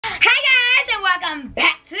welcome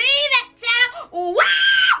back to the Evette Channel. Wow!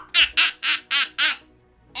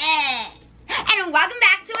 And welcome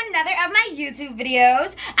back to another of my YouTube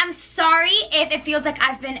videos. I'm sorry if it feels like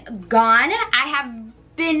I've been gone. I have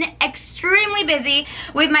been extremely busy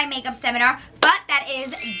with my makeup seminar, but that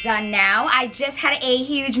is done now. I just had a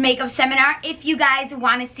huge makeup seminar. If you guys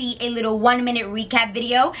want to see a little 1-minute recap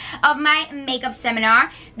video of my makeup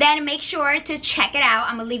seminar, then make sure to check it out.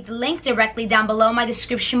 I'm gonna leave the link directly down below in my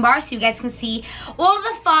description bar so you guys can see all of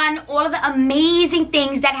the fun, all of the amazing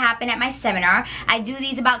things that happen at my seminar. I do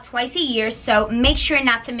these about twice a year, so make sure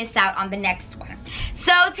not to miss out on the next one.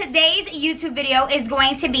 So today's YouTube video is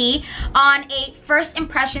going to be on a first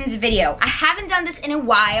impressions video. I haven't done this in a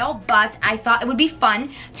while, but I thought it would be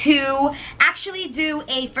fun to actually do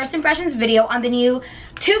a first impressions video on the new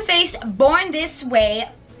Too Faced Born This Way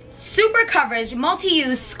Super Coverage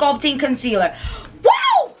Multi-Use Sculpting Concealer.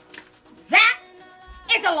 Whoa! That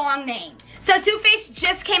is a long name. So Too Faced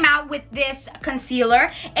just came out with this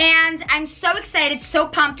concealer, and I'm so excited, so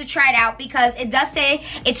pumped to try it out because it does say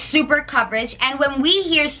it's super coverage. And when we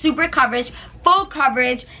hear super coverage, full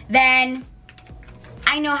coverage, then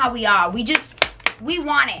I know how we are. We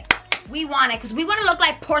want it. We want it because we want to look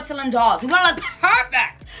like porcelain dolls. We want to look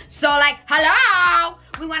perfect. So like, hello,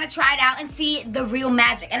 we want to try it out and see the real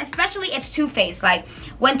magic. And especially it's Too Faced. Like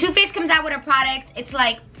when Too Faced comes out with a product, it's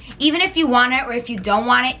like, even if you want it or if you don't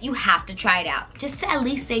want it, you have to try it out. Just to at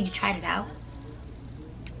least say you tried it out,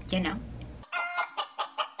 you know.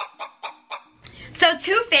 So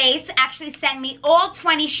Too Faced actually sent me all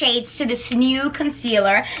 20 shades to this new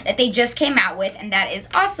concealer that they just came out with, and that is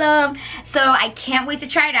awesome. So I can't wait to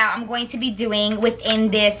try it out. I'm going to be doing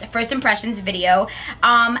within this first impressions video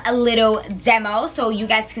a little demo so you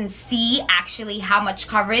guys can see actually how much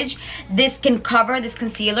coverage this can cover, this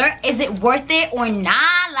concealer. Is it worth it or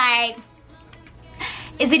not? Like,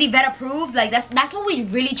 is it Evette approved? Like that's what we're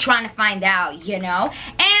really trying to find out, you know?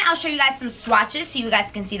 And I'll show you guys some swatches so you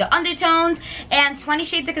guys can see the undertones. And 20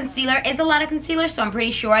 shades of concealer is a lot of concealer, so I'm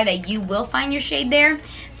pretty sure that you will find your shade there.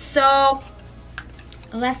 So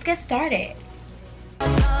let's get started.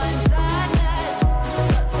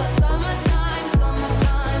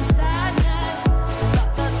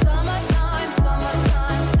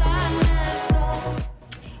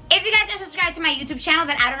 To my YouTube channel,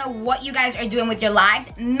 then I don't know what you guys are doing with your lives.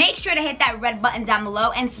 Make sure to hit that red button down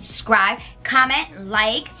below and subscribe, comment,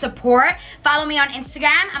 like, support. Follow me on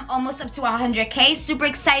Instagram. I'm almost up to 100K. Super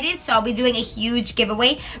excited. So I'll be doing a huge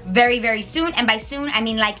giveaway very, very soon. And by soon, I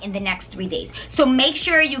mean like in the next 3 days. So make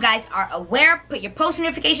sure you guys are aware. Put your post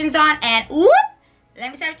notifications on and whoop,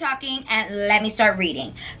 let me start talking and let me start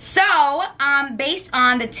reading. So, based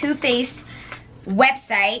on the Too Faced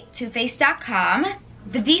website, toofaced.com,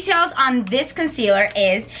 the details on this concealer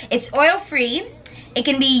is it's oil-free. It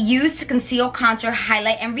can be used to conceal, contour,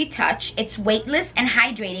 highlight, and retouch. It's weightless and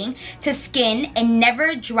hydrating to skin and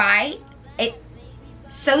never dry.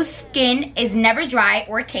 So skin is never dry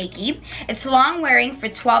or cakey. It's long wearing for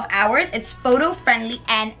 12 hours. It's photo friendly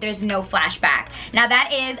and there's no flashback. Now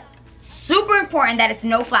that is super important that it's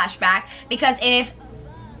no flashback, because if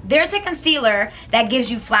there's a concealer that gives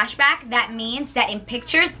you flashback, that means that in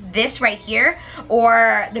pictures, this right here,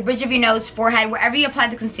 or the bridge of your nose, forehead, wherever you apply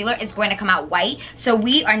the concealer, is going to come out white. So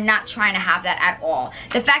we are not trying to have that at all.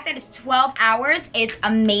 The fact that it's 12 hours, it's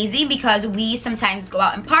amazing because we sometimes go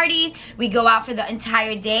out and party. We go out for the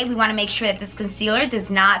entire day. We want to make sure that this concealer does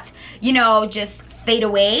not, you know, just fade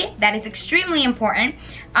away. That is extremely important.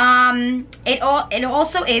 It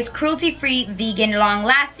also is cruelty-free, vegan,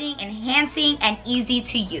 long-lasting, enhancing, and easy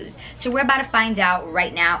to use. So we're about to find out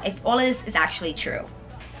right now if all of this is actually true.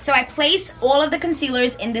 So I placed all of the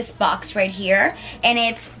concealers in this box right here, and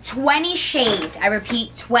it's 20 shades. I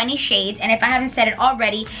repeat, 20 shades. And if I haven't said it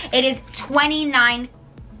already, it is 29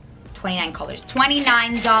 colors,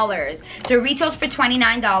 $29. So it retails for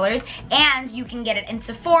 $29, and you can get it in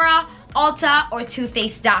Sephora, Ulta, or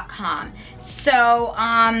toofaced.com. So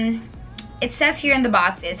it says here in the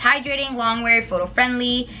box is hydrating, long wear, photo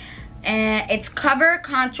friendly. It's cover,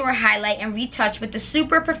 contour, highlight, and retouch with the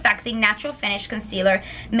super perfecting natural finish concealer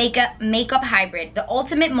makeup hybrid, the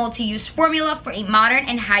ultimate multi-use formula for a modern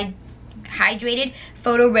and hydrated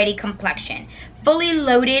photo ready complexion. Fully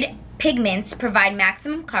loaded pigments provide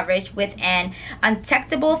maximum coverage with an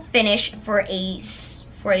undetectable finish for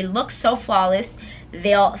a look so flawless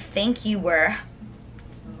they'll think you were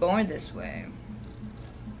born this way.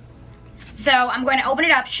 So I'm going to open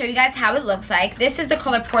it up, show you guys how it looks like. This is the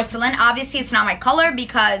color Porcelain. Obviously it's not my color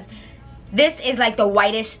because this is like the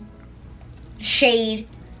whitest shade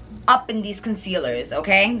up in these concealers,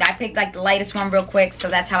 okay? I picked like the lightest one real quick, so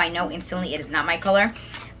that's how I know instantly it is not my color.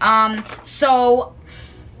 So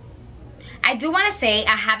I do want to say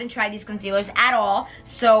I haven't tried these concealers at all,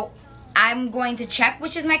 so I'm going to check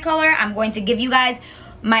which is my color. I'm going to give you guys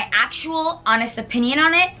my actual honest opinion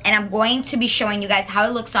on it, and I'm going to be showing you guys how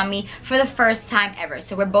it looks on me for the first time ever.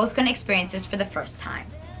 So we're both going to experience this for the first time,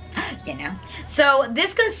 you know. So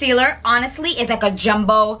this concealer honestly is like a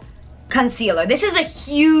jumbo concealer. This is a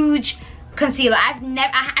huge concealer.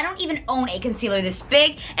 I don't even own a concealer this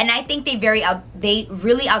big, and I think they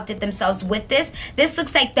really outdid themselves with this. This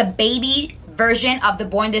looks like the baby version of the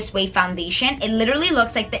Born This Way foundation. It literally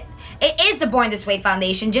looks like it is the Born This Way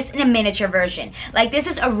foundation, just in a miniature version. Like, this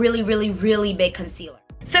is a really, really, really big concealer.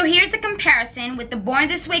 So here's the comparison with the Born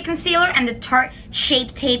This Way concealer and the Tarte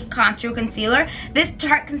Shape Tape Contour Concealer. This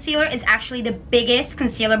Tarte concealer is actually the biggest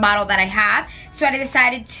concealer bottle that I have, so I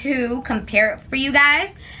decided to compare it for you guys.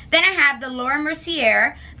 Then I have the Laura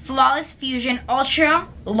Mercier Flawless Fusion Ultra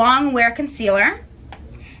Long Wear Concealer.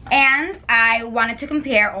 And I wanted to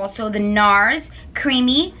compare also the NARS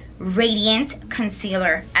Creamy Radiant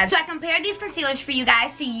Concealer. So I compared these concealers for you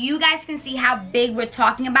guys so you guys can see how big we're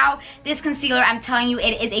talking about. This concealer, I'm telling you,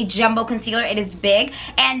 it is a jumbo concealer. It is big,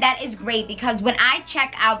 and that is great because when I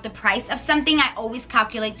check out the price of something, I always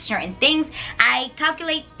calculate certain things. I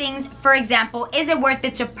calculate things, for example, is it worth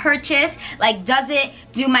it to purchase? Like, does it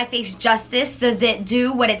do my face justice? Does it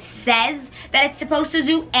do what it says that it's supposed to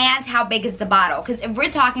do? And how big is the bottle? Because if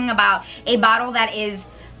we're talking about a bottle that is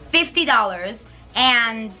 $50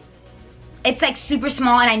 and it's like super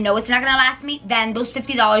small and I know it's not gonna last me, then those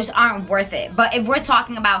 $50 aren't worth it. But if we're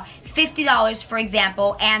talking about $50, for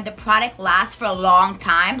example, and the product lasts for a long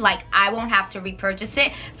time, like I won't have to repurchase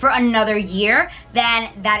it for another year, then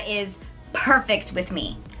that is perfect with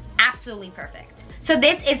me. Absolutely perfect. So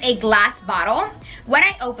this is a glass bottle. When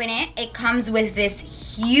I open it, it comes with this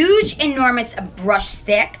huge, enormous brush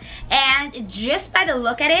stick. And just by the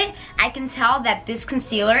look at it, I can tell that this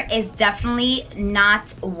concealer is definitely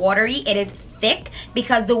not watery. It is thick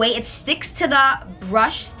because the way it sticks to the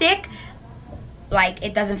brush stick, like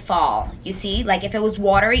it doesn't fall. You see, like if it was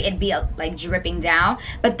watery, it'd be like dripping down.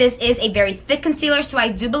 But this is a very thick concealer, so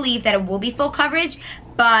I do believe that it will be full coverage,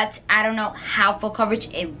 but I don't know how full coverage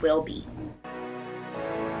it will be.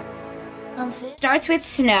 Starts with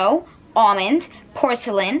Snow, Almond,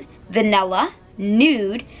 Porcelain, Vanilla,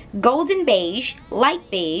 Nude, Golden Beige, Light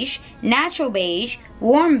Beige, Natural Beige,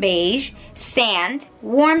 Warm Beige, Sand,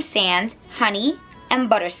 Warm Sand, Honey, and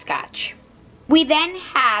Butterscotch. We then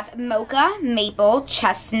have Mocha, Maple,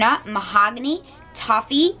 Chestnut, Mahogany,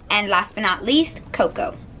 Toffee, and last but not least,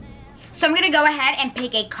 Cocoa. So I'm gonna go ahead and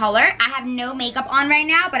pick a color. I have no makeup on right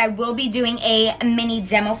now, but I will be doing a mini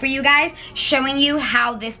demo for you guys, showing you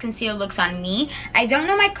how this concealer looks on me. I don't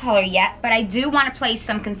know my color yet, but I do want to place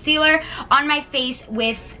some concealer on my face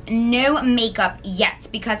with no makeup yet,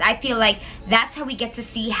 because I feel like that's how we get to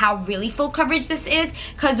see how really full coverage this is,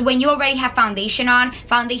 because when you already have foundation on,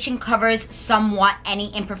 foundation covers somewhat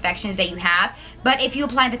any imperfections that you have. But if you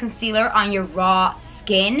apply the concealer on your raw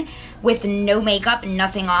skin with no makeup,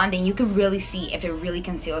 nothing on, then you can really see if it really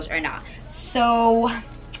conceals or not. So, let's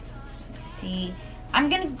see, I'm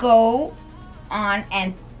gonna go on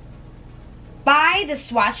and by the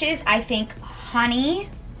swatches, I think Honey,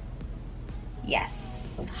 yes,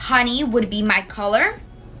 Honey would be my color.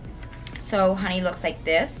 So Honey looks like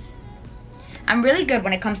this. I'm really good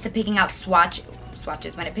when it comes to picking out swatches,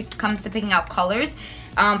 when it comes to picking out colors.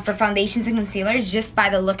 For foundations and concealers, just by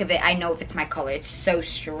the look of it, I know if it's my color. It's so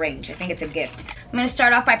strange. I think it's a gift. I'm going to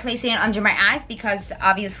start off by placing it under my eyes because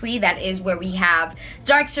obviously that is where we have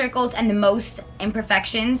dark circles and the most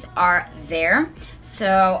imperfections are there.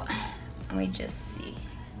 So let me just see.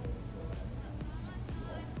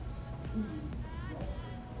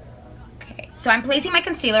 So I'm placing my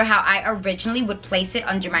concealer how I originally would place it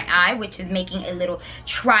under my eye, which is making a little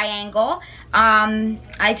triangle. I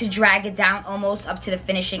like to drag it down almost up to the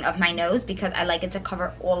finishing of my nose because I like it to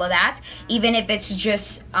cover all of that, even if it's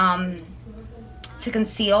just to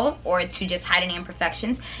conceal or to just hide any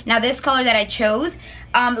imperfections. Now this color that I chose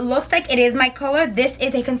looks like it is my color. This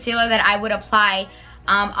is a concealer that I would apply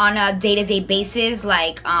on a day-to-day basis,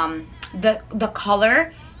 like the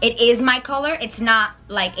color. It is my color. It's not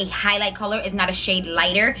like a highlight color. It's not a shade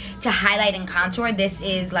lighter to highlight and contour. This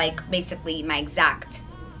is like basically my exact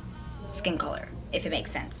skin color, if it makes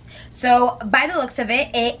sense. So by the looks of it,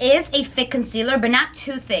 it is a thick concealer, but not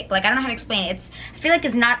too thick. Like, I don't know how to explain it. I feel like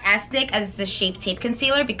it's not as thick as the Shape Tape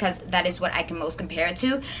concealer because that is what I can most compare it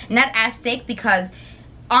to. Not as thick because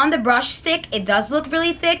on the brush stick, it does look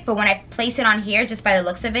really thick, but when I place it on here, just by the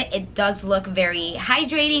looks of it, it does look very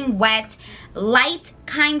hydrating, wet, light,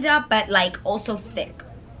 kinda, but like also thick,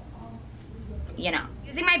 you know.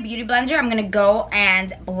 Using my beauty blender, I'm gonna go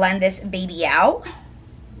and blend this baby out.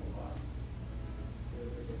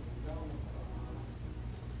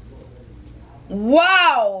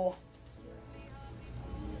 Wow!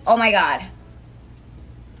 Oh my god.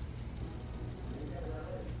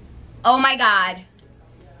 Oh my god.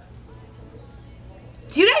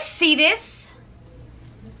 Do you guys see this?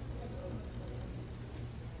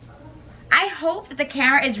 I hope that the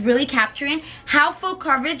camera is really capturing how full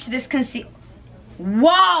coverage this concealer.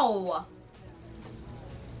 Whoa!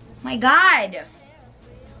 My god.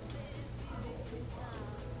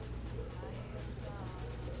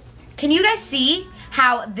 Can you guys see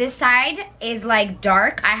how this side is like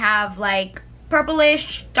dark? I have like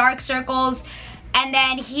purplish dark circles, and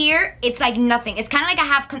then here it's like nothing. It's kind of like I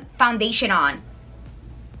have foundation on.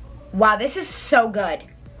 Wow, this is so good.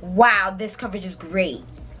 Wow, this coverage is great.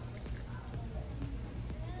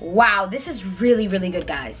 Wow, this is really, really good,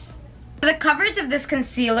 guys. The coverage of this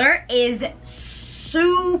concealer is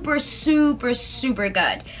super, super, super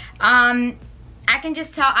good. I can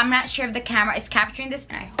just tell, I'm not sure if the camera is capturing this,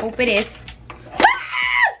 and I hope it is.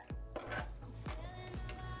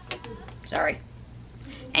 Sorry.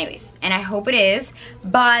 Anyways, and I hope it is,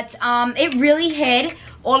 but it really hid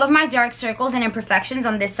all of my dark circles and imperfections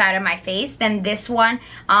on this side of my face. Then this one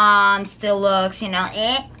still looks, you know,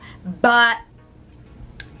 but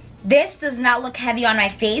this does not look heavy on my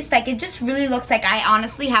face. Like, it just really looks like I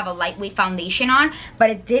honestly have a lightweight foundation on,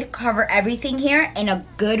 but it did cover everything here in a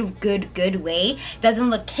good way.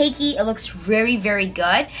 Doesn't look cakey. It looks very, very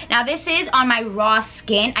good. Now, this is on my raw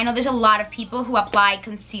skin. I know there's a lot of people who apply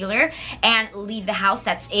concealer and leave the house.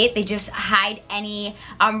 That's it. They just hide any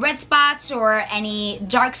red spots or any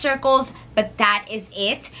dark circles, but that is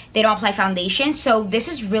it. They don't apply foundation. So this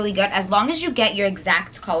is really good. As long as you get your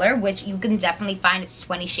exact color, which you can definitely find, it's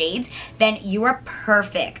 20 shades, then you are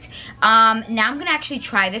perfect. Now I'm gonna actually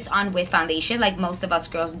try this on with foundation, like most of us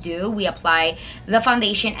girls do. We apply the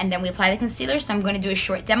foundation and then we apply the concealer. So I'm gonna do a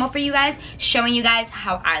short demo for you guys, showing you guys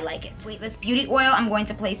how I like it. Weightless beauty oil. I'm going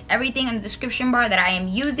to place everything in the description bar that I am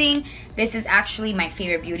using. This is actually my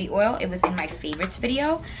favorite beauty oil. It was in my favorites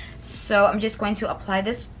video. So I'm just going to apply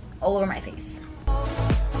this all over my face.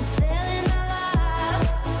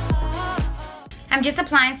 I'm just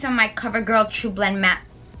applying some of my CoverGirl True Blend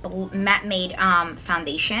Matte Made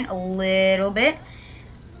foundation, a little bit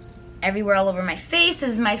everywhere all over my face.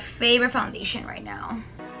 This is my favorite foundation right now.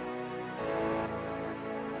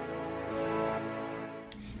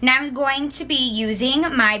 Now I'm going to be using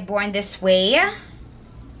my Born This Way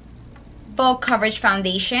full coverage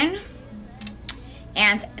foundation.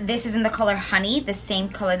 And this is in the color Honey, the same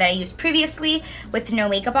color that I used previously with no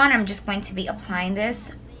makeup on. I'm just going to be applying this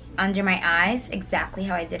under my eyes, exactly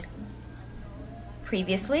how I did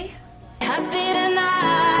previously.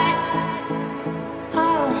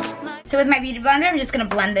 So with my beauty blender, I'm just gonna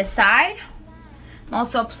blend this side. I'm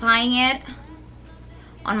also applying it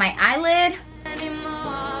on my eyelid.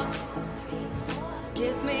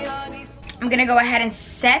 I'm gonna go ahead and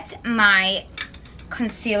set my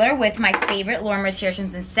concealer with my favorite Mercier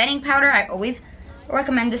Crimson setting powder. I always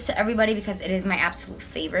recommend this to everybody because it is my absolute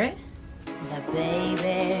favorite.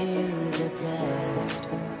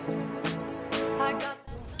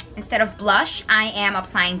 Instead of blush, I am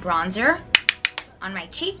applying bronzer on my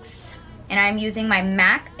cheeks, and I'm using my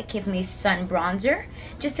MAC Gve Me Sun bronzer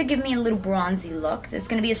just to give me a little bronzy look. This is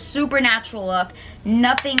gonna be a super natural look,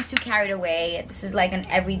 nothing too carried away. This is like an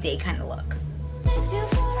everyday kind of look.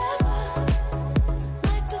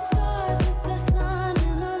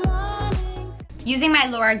 Using my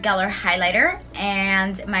Laura Geller highlighter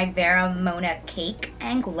and my Vera Mona Cake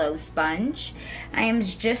and Glow Sponge, I am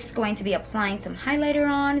just going to be applying some highlighter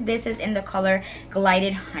on. This is in the color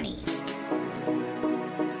Glided Honey.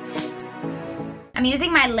 I'm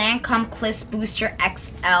using my Lancome Cliss Booster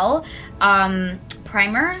XL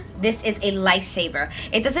primer. This is a lifesaver.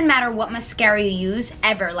 It doesn't matter what mascara you use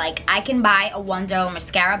ever. Like, I can buy a $1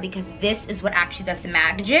 mascara because this is what actually does the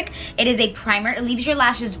magic. It is a primer. It leaves your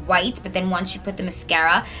lashes white, but then once you put the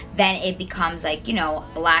mascara, then it becomes like, you know,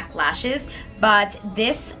 black lashes. But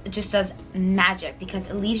this just does magic because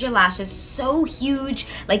it leaves your lashes so huge.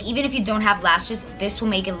 Like, even if you don't have lashes, this will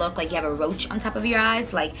make it look like you have a roach on top of your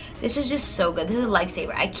eyes. Like, this is just so good. This is a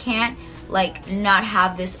lifesaver. I can't like not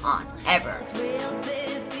have this on ever.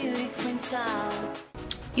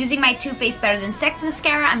 Using my Too Faced Better Than Sex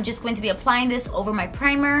mascara, I'm just going to be applying this over my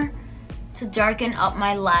primer to darken up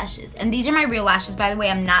my lashes. And these are my real lashes, by the way.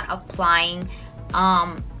 I'm not applying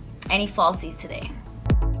any falsies today.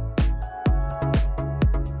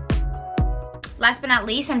 Last but not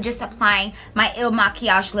least, I'm just applying my Il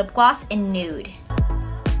Makiage lip gloss in Nude.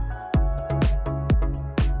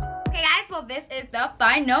 So this is the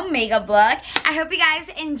final makeup look. I hope you guys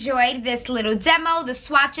enjoyed this little demo, the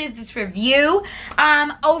swatches, this review.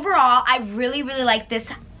 Overall, I really like this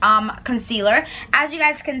concealer. As you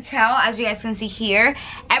guys can tell, as you guys can see here,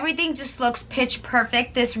 everything just looks pitch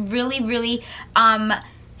perfect. This really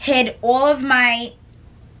hid all of my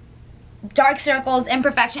dark circles,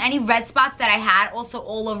 imperfection, any red spots that I had, also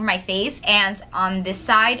all over my face and on this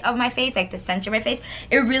side of my face, like the center of my face.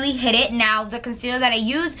 It really hit it. Now, the concealer that I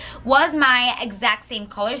used was my exact same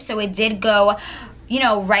color, so it did go, you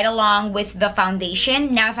know, right along with the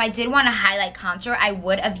foundation. Now, if I did want to highlight contour, I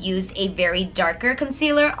would have used a very darker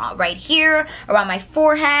concealer right here, around my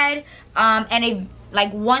forehead, and a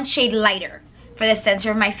like one shade lighter for the center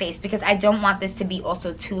of my face, because I don't want this to be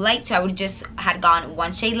also too light, so I would just had gone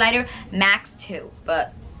one shade lighter, max 2,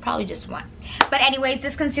 but probably just 1. But anyways,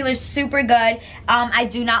 this concealer is super good. I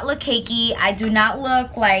do not look cakey. I do not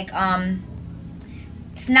look like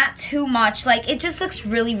it's not too much. Like, it just looks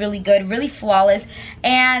really good, really flawless.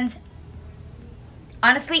 And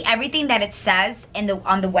honestly, everything that it says in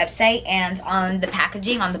on the website and on the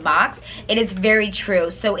packaging, on the box, it is very true.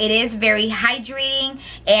 So it is very hydrating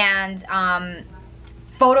and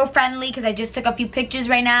photo friendly, because I just took a few pictures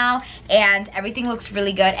right now and everything looks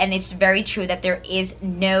really good. And it's very true that there is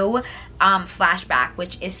no flashback,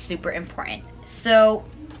 which is super important. So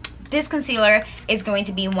this concealer is going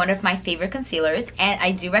to be one of my favorite concealers, and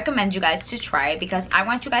I do recommend you guys to try it because I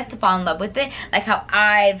want you guys to fall in love with it like how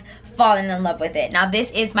I've fallen in love with it. Now,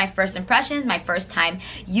 this is my first impressions, my first time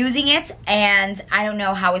using it, and I don't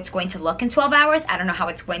know how it's going to look in 12 hours. I don't know how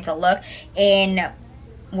it's going to look in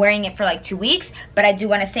wearing it for like 2 weeks, but I do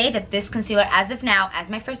want to say that this concealer, as of now, as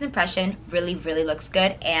my first impression, really looks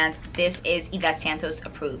good, and this is Evette Santos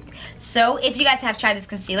approved. So if you guys have tried this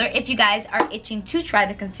concealer, if you guys are itching to try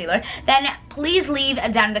the concealer, then please leave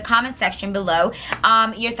down in the comment section below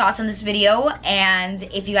your thoughts on this video, and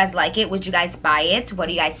if you guys like it, would you guys buy it? What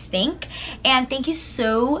do you guys think? And thank you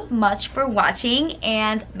so much for watching,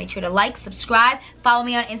 and make sure to like, subscribe, follow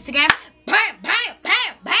me on Instagram. Bam!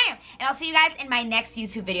 And I'll see you guys in my next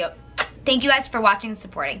YouTube video. Thank you guys for watching and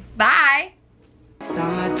supporting. Bye!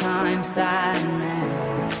 Summertime